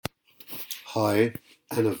Hi,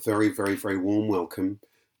 and a very, very, very warm welcome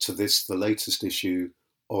to the latest issue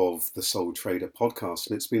of the Soul Trader podcast.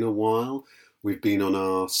 And it's been a while. We've been on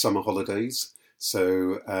our summer holidays.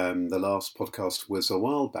 So the last podcast was a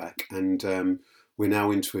while back, and we're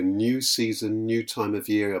now into a new season, new time of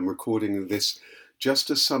year. I'm recording this just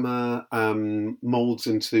as summer molds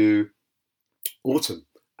into autumn.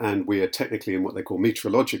 And we are technically in what they call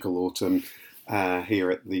meteorological autumn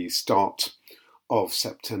here at the start of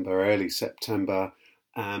September, early September,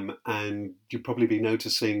 and you'll probably be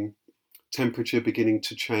noticing temperature beginning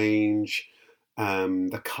to change,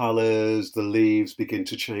 the colours, the leaves begin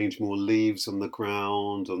to change, more leaves on the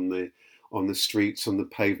ground, on the streets, on the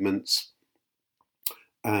pavements,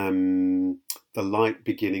 the light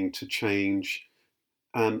beginning to change,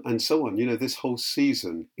 and so on. You know, this whole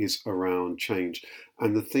season is around change,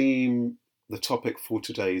 and the topic for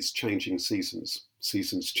today is changing seasons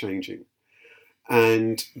changing.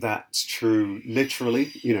 And that's true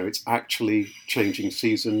literally, it's actually changing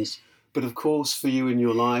seasons. But of course, for you in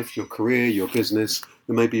your life, your career, your business,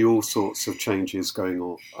 there may be all sorts of changes going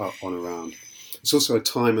on around. It's also a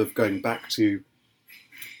time of going back to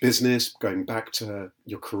business, going back to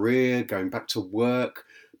your career, going back to work,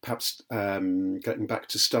 perhaps getting back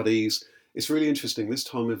to studies. It's really interesting. This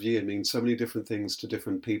time of year means so many different things to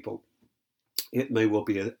different people. It may well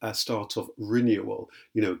be a start of renewal,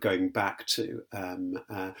 going back to,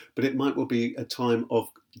 but it might well be a time of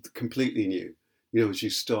completely new, as you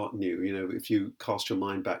start new. If you cast your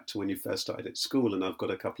mind back to when you first started at school, and I've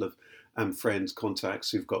got a couple of friends, contacts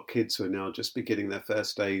who've got kids who are now just beginning their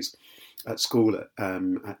first days at school,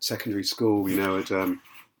 at secondary school, at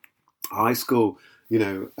high school,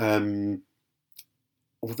 all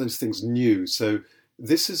those things new. So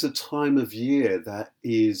this is a time of year that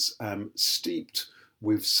is steeped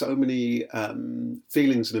with so many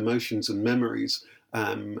feelings and emotions and memories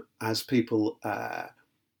as people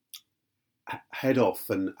head off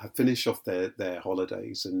and finish off their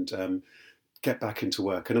holidays and get back into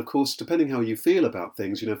work. And of course, depending how you feel about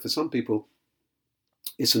things, for some people,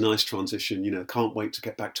 it's a nice transition, can't wait to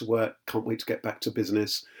get back to work, can't wait to get back to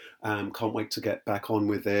business, can't wait to get back on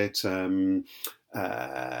with it.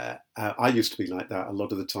 I used to be like that a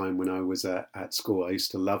lot of the time when I was at school. I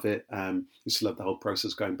used to love it. Used to love the whole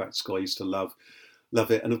process going back to school. I used to love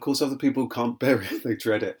it. And of course, other people can't bear it. They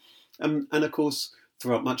dread it. And of course,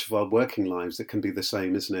 throughout much of our working lives, it can be the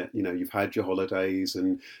same, isn't it? You've had your holidays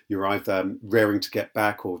and you're either raring to get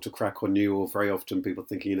back or to crack on new, or very often people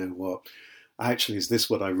thinking, what, actually, is this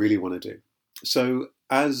what I really want to do? So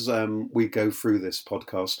as we go through this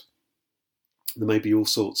podcast, there may be all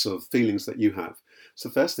sorts of feelings that you have. So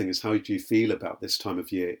the first thing is, how do you feel about this time of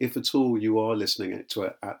year? If at all you are listening to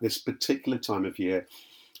it at this particular time of year,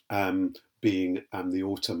 being the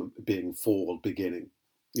autumn, being fall beginning,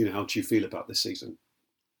 how do you feel about this season?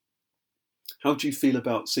 How do you feel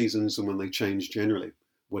about seasons and when they change generally,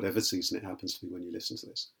 whatever season it happens to be when you listen to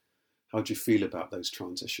this? How do you feel about those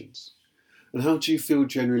transitions? And how do you feel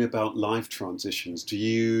generally about life transitions? Do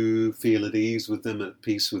you feel at ease with them, at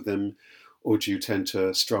peace with them? Or do you tend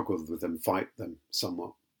to struggle with them, fight them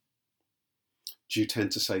somewhat? Do you tend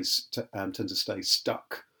to stay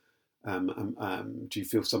stuck? Do you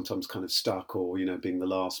feel sometimes kind of stuck, or being the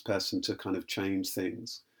last person to kind of change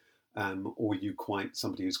things? Or are you quite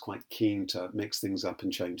somebody who's quite keen to mix things up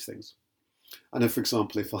and change things? I know, for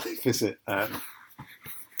example, if I visit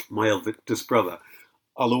my eldest brother,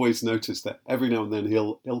 I'll always notice that every now and then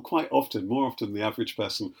he'll quite often, more often than the average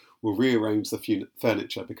person, will rearrange the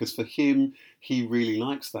furniture, because for him, he really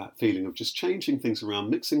likes that feeling of just changing things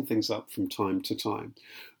around, mixing things up from time to time.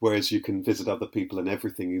 Whereas you can visit other people and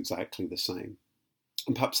everything is exactly the same.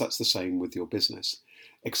 And perhaps that's the same with your business,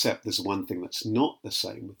 except there's one thing that's not the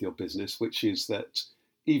same with your business, which is that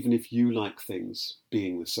even if you like things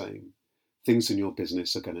being the same, things in your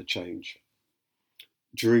business are going to change.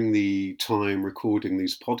 During the time recording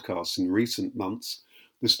these podcasts in recent months,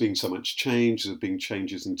 there's been so much change. There have been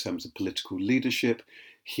changes in terms of political leadership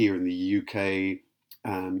here in the UK,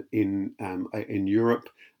 in Europe,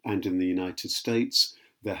 and in the United States.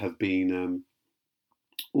 There have been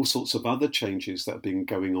all sorts of other changes that have been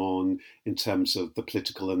going on in terms of the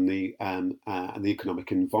political and the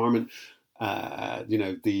economic environment. It's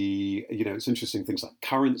interesting, things like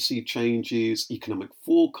currency changes, economic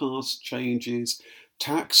forecast changes,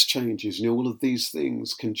 tax changes, all of these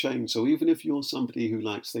things can change. So even if you're somebody who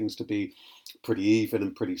likes things to be pretty even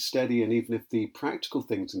and pretty steady, and even if the practical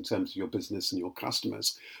things in terms of your business and your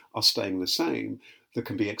customers are staying the same, there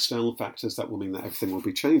can be external factors that will mean that everything will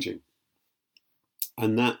be changing.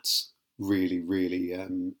 And that's really, really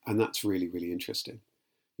interesting.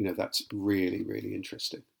 That's really, really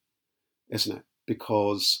interesting. isn't it?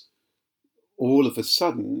 Because all of a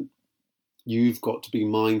sudden, you've got to be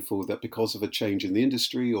mindful that because of a change in the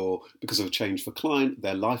industry or because of a change for client,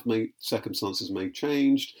 their circumstances may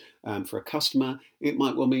change. For a customer, it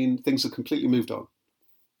might well mean things have completely moved on.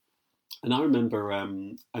 And I remember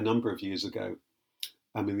a number of years ago,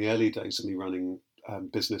 in the early days of me running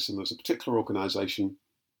business, and there was a particular organisation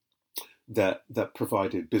that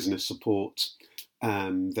provided business support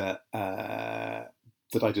that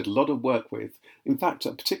I did a lot of work with. In fact,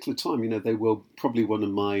 at a particular time, they were probably one of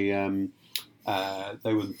my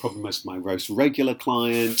they were probably most of my most regular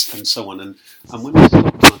clients and so on. And when I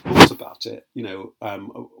thought about it,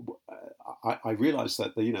 I realised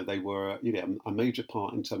that they were a major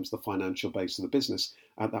part in terms of the financial base of the business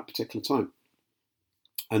at that particular time.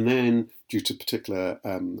 And then, due to particular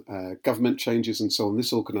government changes and so on,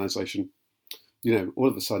 this organisation, all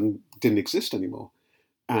of a sudden didn't exist anymore.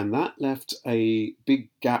 And that left a big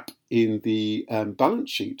gap in the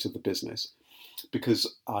balance sheet of the business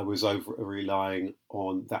because I was over-relying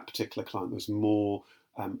on that particular client. There was more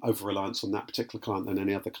over-reliance on that particular client than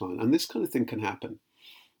any other client. And this kind of thing can happen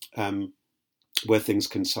where things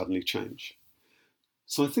can suddenly change.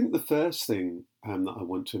 So I think the first thing that I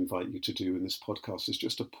want to invite you to do in this podcast is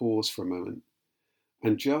just to pause for a moment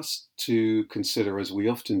and just to consider, as we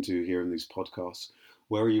often do here in these podcasts,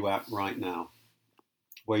 where are you at right now?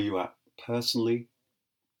 Where are you at personally?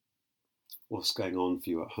 What's going on for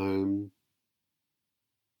you at home?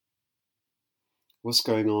 What's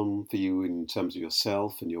going on for you in terms of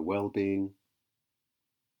yourself and your well-being?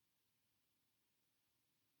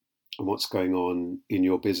 And what's going on in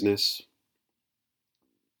your business?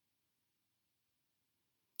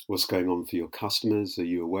 What's going on for your customers? Are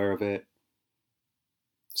you aware of it?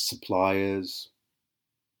 Suppliers?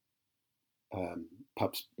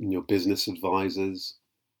 Perhaps your business advisors?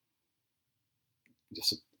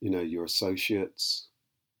 Just, your associates,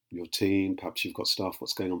 your team, perhaps you've got staff,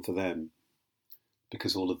 what's going on for them?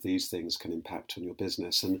 Because all of these things can impact on your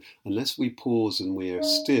business. And unless we pause and we are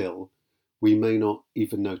still, we may not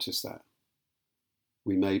even notice that.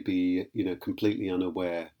 We may be, completely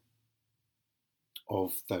unaware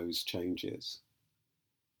of those changes.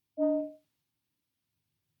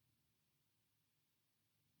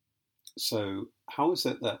 So how is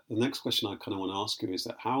it that, the next question I kind of want to ask you is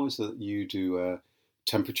that how is it that you do a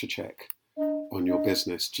temperature check on your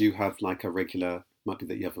business? Do you have like might be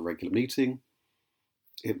that you have a regular meeting.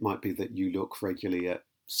 It might be that you look regularly at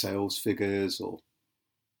sales figures or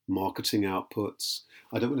marketing outputs.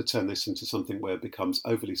 I don't want to turn this into something where it becomes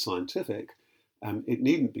overly scientific. It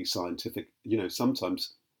needn't be scientific.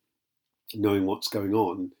 Sometimes knowing what's going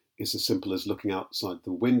on is as simple as looking outside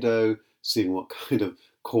the window, seeing what kind of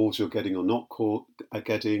calls you're getting or not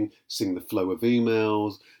getting, seeing the flow of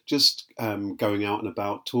emails, just going out and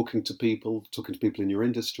about, talking to people in your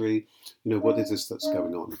industry. What is this that's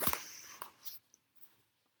going on?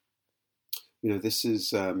 This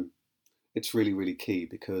is, it's really, really key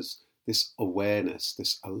because this awareness,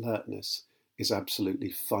 this alertness is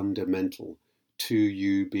absolutely fundamental to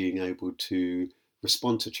you being able to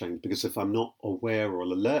respond to change. Because if I'm not aware or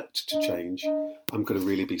alert to change, I'm going to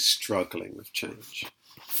really be struggling with change.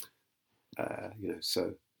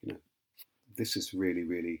 This is really,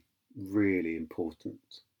 really, really important.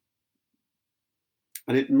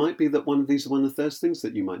 And it might be that one of the first things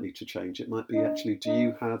that you might need to change. It might be actually, do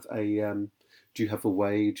you have a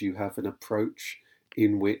way, do you have an approach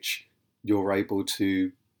in which you're able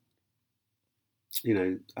to,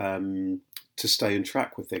 to stay in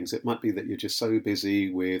track with things? It might be that you're just so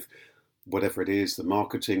busy with whatever it is, the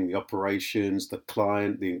marketing, the operations, the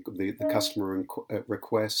client, the customer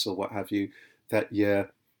requests or what have you, that you're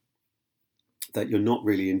not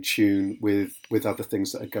really in tune with other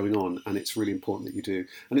things that are going on. And it's really important that you do.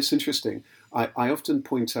 And it's interesting. I often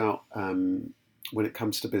point out when it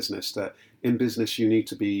comes to business that in business you need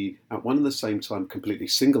to be at one and the same time completely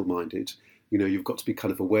single-minded. You've got to be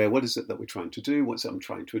kind of aware, what is it that we're trying to do? What's it I'm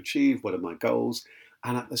trying to achieve? What are my goals?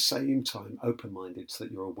 And at the same time, open-minded so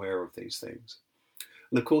that you're aware of these things.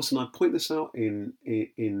 And of course, and I point this out in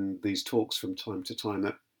these talks from time to time,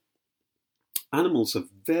 that animals are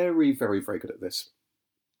very, very, very good at this.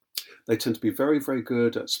 They tend to be very, very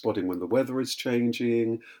good at spotting when the weather is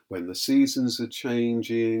changing, when the seasons are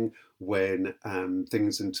changing, when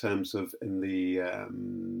things in terms of in the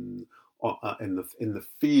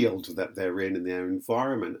field that they're in their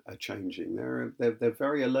environment are changing. They're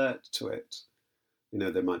very alert to it.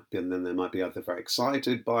 They might be either very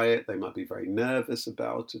excited by it, they might be very nervous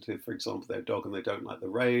about it. If, for example, they're a dog and they don't like the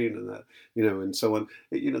rain, and so on.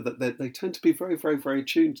 They tend to be very, very, very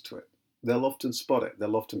attuned to it. They'll often spot it.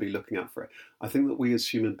 They'll often be looking out for it. I think that we as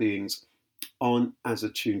human beings aren't as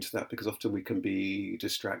attuned to that, because often we can be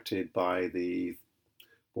distracted by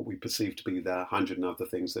what we perceive to be the 100 and other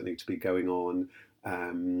things that need to be going on,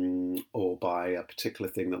 or by a particular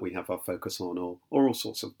thing that we have our focus on, or all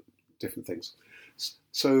sorts of different things.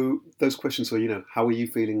 So those questions are, how are you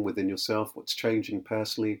feeling within yourself? What's changing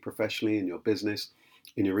personally, professionally, in your business,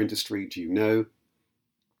 in your industry? Do you know?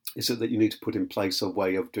 Is it that you need to put in place a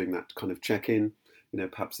way of doing that kind of check-in?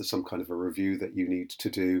 Perhaps there's some kind of a review that you need to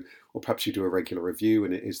do, or perhaps you do a regular review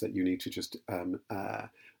and it is that you need to just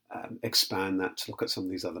expand that to look at some of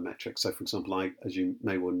these other metrics. So, for example, as you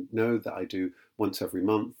may well know, that I do once every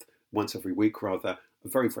week rather, a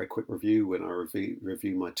very, very quick review when I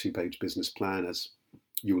review my 2-page business plan, as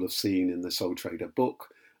you will have seen in the Soul Trader book,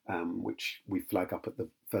 which we flag up at the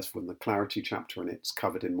first one, the clarity chapter, and it's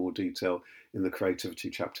covered in more detail in the creativity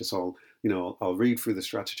chapter. So I'll read through the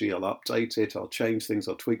strategy, I'll update it, I'll change things,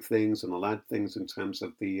 I'll tweak things, and I'll add things in terms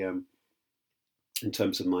of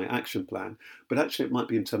my action plan. But actually, it might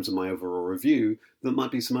be in terms of my overall review. There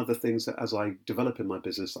might be some other things that, as I develop in my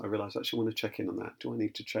business, I realise I actually want to check in on that. Do I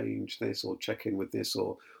need to change this, or check in with this,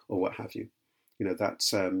 or what have you?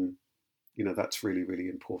 That's really, really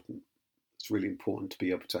important. It's really important to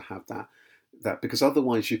be able to have that, because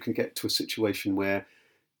otherwise you can get to a situation where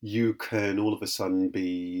you can all of a sudden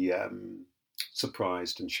be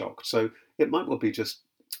surprised and shocked. So it might well be just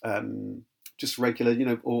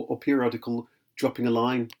regular, or periodical, dropping a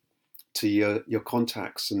line to your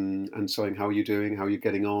contacts and saying, how are you doing? How are you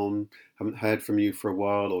getting on? Haven't heard from you for a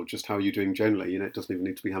while, or just how are you doing generally? It doesn't even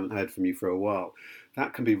need to be haven't heard from you for a while.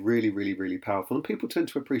 That can be really, really, really powerful, and people tend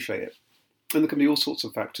to appreciate it. And there can be all sorts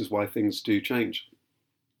of factors why things do change.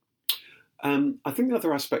 I think the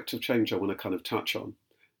other aspect of change I want to kind of touch on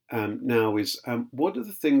now is what are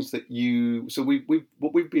the things that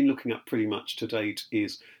what we've been looking at pretty much to date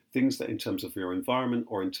is things that in terms of your environment,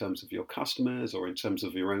 or in terms of your customers, or in terms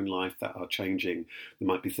of your own life that are changing. There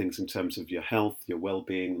might be things in terms of your health, your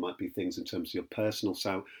well-being. There might be things in terms of your personal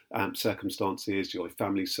circumstances, your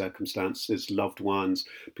family circumstances, loved ones.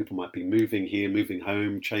 People might be moving here, moving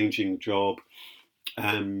home, changing job.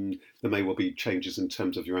 There may well be changes in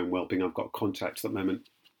terms of your own well-being. I've got contacts at the moment,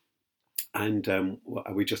 and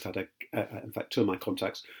we just had in fact, two of my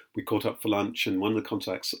contacts, we caught up for lunch, and one of the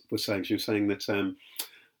contacts she was saying that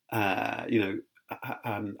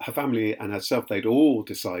her family and herself, they'd all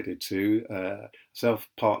decided to, self,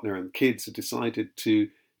 partner and kids had decided to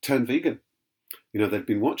turn vegan. They'd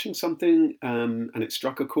been watching something and it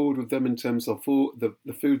struck a chord with them in terms of the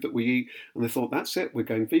food that we eat, and they thought, that's it, we're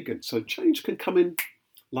going vegan. So change can come in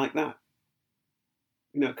like that.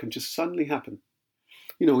 It can just suddenly happen.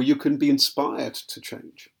 You can be inspired to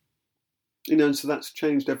change. And so that's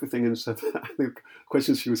changed everything. And so the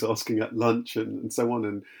questions she was asking at lunch and so on,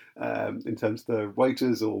 and in terms of the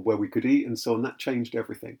waiters or where we could eat and so on, that changed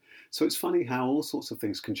everything. So it's funny how all sorts of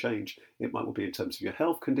things can change. It might well be in terms of your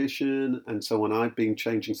health condition and so on. I've been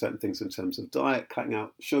changing certain things in terms of diet, cutting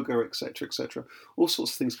out sugar, etc., etc. All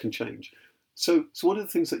sorts of things can change. So what are the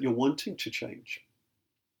things that you're wanting to change?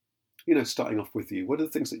 Starting off with you, what are the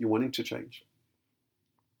things that you're wanting to change?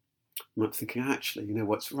 You might be thinking, actually,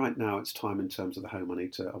 what's right now, it's time in terms of the home, I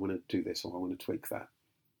want to do this, or I want to tweak that.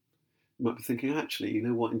 You might be thinking, actually,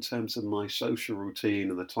 in terms of my social routine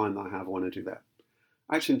and the time that I have, I want to do that.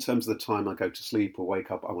 Actually, in terms of the time I go to sleep or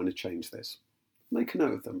wake up, I want to change this. Make a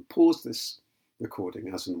note of them. Pause this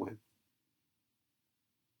recording as and when.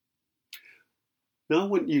 Now I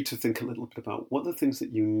want you to think a little bit about what are the things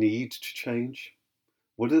that you need to change.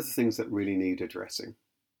 What are the things that really need addressing?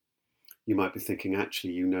 You might be thinking,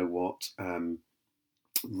 actually,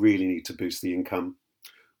 really need to boost the income,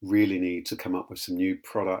 really need to come up with some new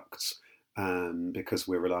products because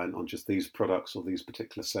we're reliant on just these products or these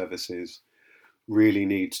particular services, really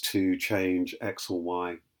need to change X or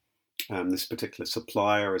Y. This particular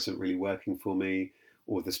supplier isn't really working for me,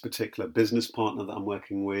 or this particular business partner that I'm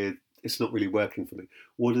working with, it's not really working for me.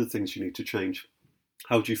 What are the things you need to change?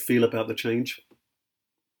 How do you feel about the change?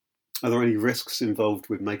 Are there any risks involved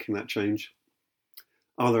with making that change?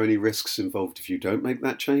 Are there any risks involved if you don't make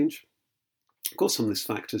that change? Of course, some of these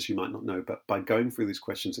factors you might not know, but by going through these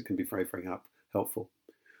questions, it can be very, very helpful.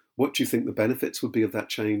 What do you think the benefits would be of that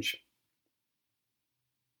change?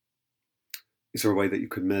 Is there a way that you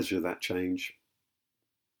could measure that change?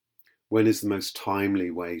 When is the most timely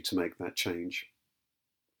way to make that change?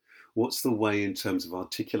 What's the way in terms of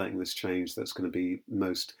articulating this change that's going to be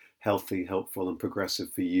most healthy, helpful, and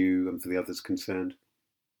progressive for you and for the others concerned?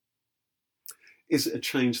 Is it a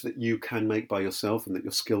change that you can make by yourself and that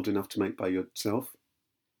you're skilled enough to make by yourself?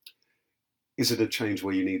 Is it a change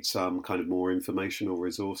where you need some kind of more information or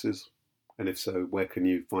resources? And if so, where can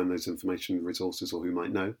you find those information and resources, or who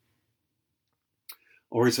might know?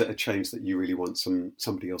 Or is it a change that you really want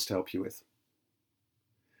somebody else to help you with?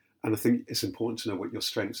 And I think it's important to know what your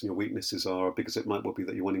strengths and your weaknesses are, because it might well be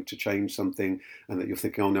that you're wanting to change something and that you're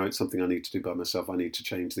thinking, oh no, it's something I need to do by myself. I need to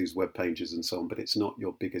change these web pages and so on, but it's not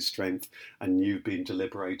your biggest strength. And you've been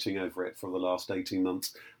deliberating over it for the last 18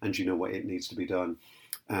 months and you know what it needs to be done.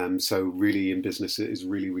 So really in business, it is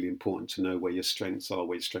really, really important to know where your strengths are,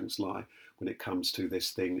 where your strengths lie when it comes to this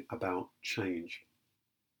thing about change.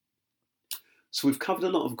 So we've covered a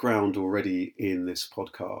lot of ground already in this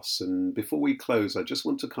podcast. And before we close, I just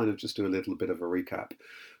want to kind of just do a little bit of a recap.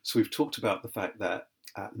 So we've talked about the fact that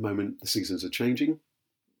at the moment the seasons are changing.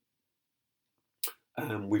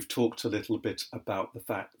 We've talked a little bit about the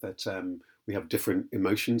fact that we have different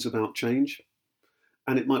emotions about change.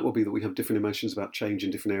 And it might well be that we have different emotions about change in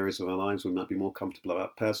different areas of our lives. We might be more comfortable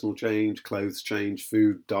about personal change, clothes change,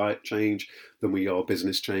 food, diet change than we are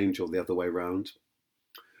business change, or the other way around.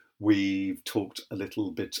 We've talked a little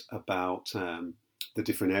bit about the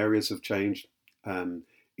different areas of change in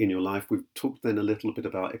your life. We've talked then a little bit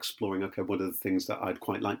about exploring, okay, what are the things that I'd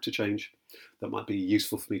quite like to change that might be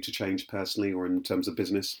useful for me to change personally or in terms of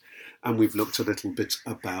business. And we've looked a little bit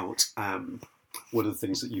about what are the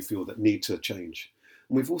things that you feel that need to change.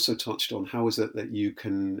 And we've also touched on how is it that you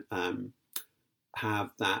can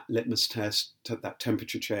have that litmus test, that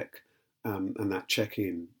temperature check, and that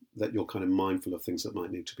check-in, that you're kind of mindful of things that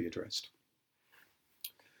might need to be addressed.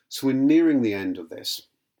 So we're nearing the end of this.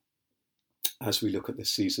 As we look at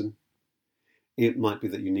this season, it might be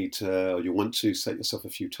that you need to, or you want to set yourself a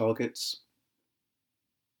few targets.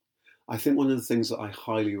 I think one of the things that I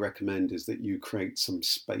highly recommend is that you create some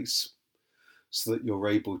space so that you're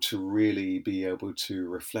able to really be able to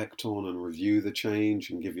reflect on and review the change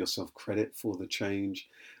and give yourself credit for the change,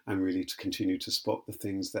 and really to continue to spot the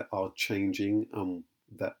things that are changing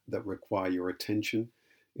that require your attention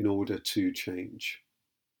in order to change.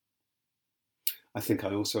 I think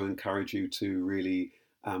I also encourage you to really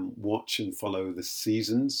watch and follow the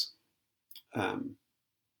seasons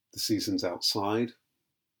outside,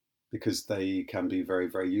 because they can be very,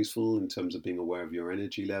 very useful in terms of being aware of your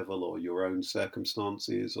energy level or your own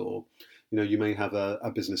circumstances, or you may have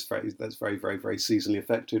a business phase that's very, very, very seasonally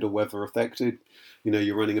affected or weather affected.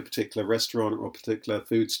 You're running a particular restaurant or a particular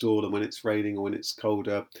food stall, and when it's raining or when it's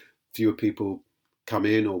colder, fewer people come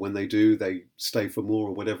in, or when they do, they stay for more,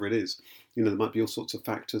 or whatever it is. There might be all sorts of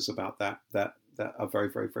factors about that are very,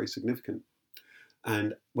 very, very significant.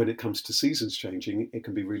 And when it comes to seasons changing, it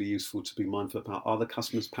can be really useful to be mindful about other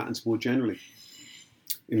customers' patterns more generally.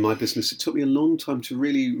 In my business, it took me a long time to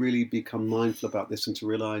really, really become mindful about this, and to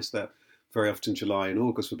realise that very often July and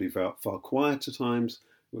August would be far quieter times.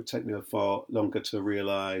 It would take me far longer to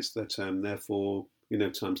realise that therefore,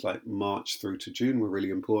 times like March through to June were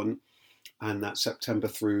really important, and that September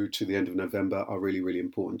through to the end of November are really, really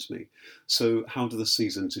important to me. So how do the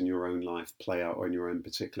seasons in your own life play out, or in your own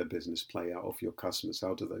particular business play out, or for your customers?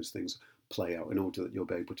 How do those things play out in order that you'll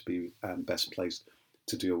be able to be best placed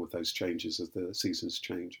to deal with those changes as the seasons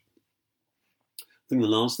change? I think the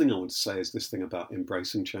last thing I want to say is this thing about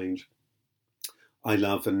embracing change. I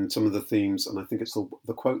love, and some of the themes, and I think it's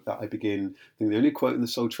the quote that I begin, I think the only quote in the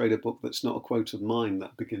Soul Trader book that's not a quote of mine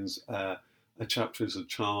that begins a chapter is of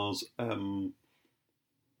Charles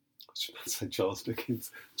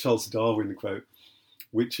Darwin quote,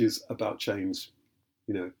 which is about change.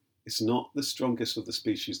 It's not the strongest of the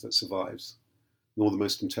species that survives, nor the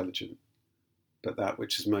most intelligent, but that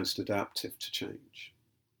which is most adaptive to change.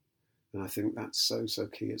 And I think that's so, so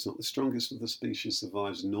key. It's not the strongest of the species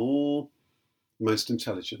survives, nor most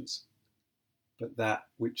intelligence, but that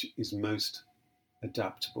which is most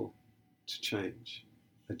adaptable to change.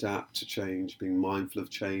 Adapt to change, being mindful of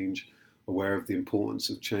change, aware of the importance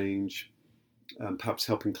of change, perhaps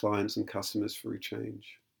helping clients and customers through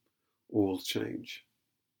change, all change.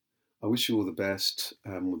 I wish you all the best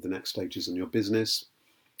with the next stages in your business.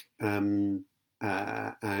 And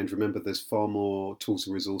remember, there's far more tools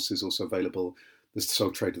and resources also available. There's the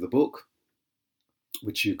Soul Trader, the book,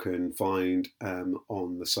 which you can find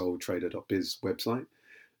on the soultrader.biz website.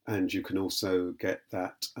 And you can also get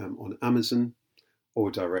that on Amazon or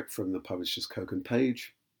direct from the publisher's Kogan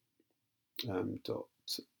page,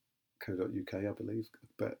 .co.uk, I believe.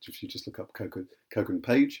 But if you just look up Kogan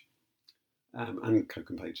page, and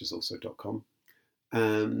Kogan page is also .com.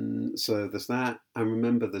 So there's that. And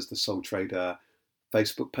remember, there's the Soul Trader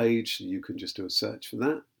Facebook page. You can just do a search for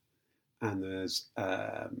that. And there's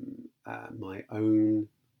my own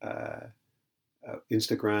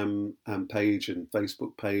Instagram page and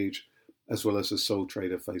Facebook page, as well as the Soul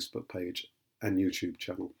Trader Facebook page and YouTube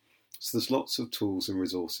channel. So there's lots of tools and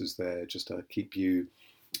resources there just to keep you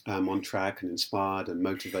on track and inspired and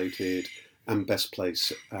motivated and best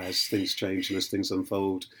placed as things change and as things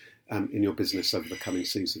unfold in your business over the coming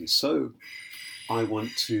seasons. So I want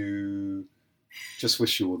to just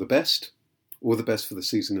wish you all the best for the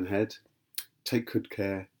season ahead. Take good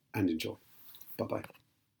care and enjoy. Bye-bye.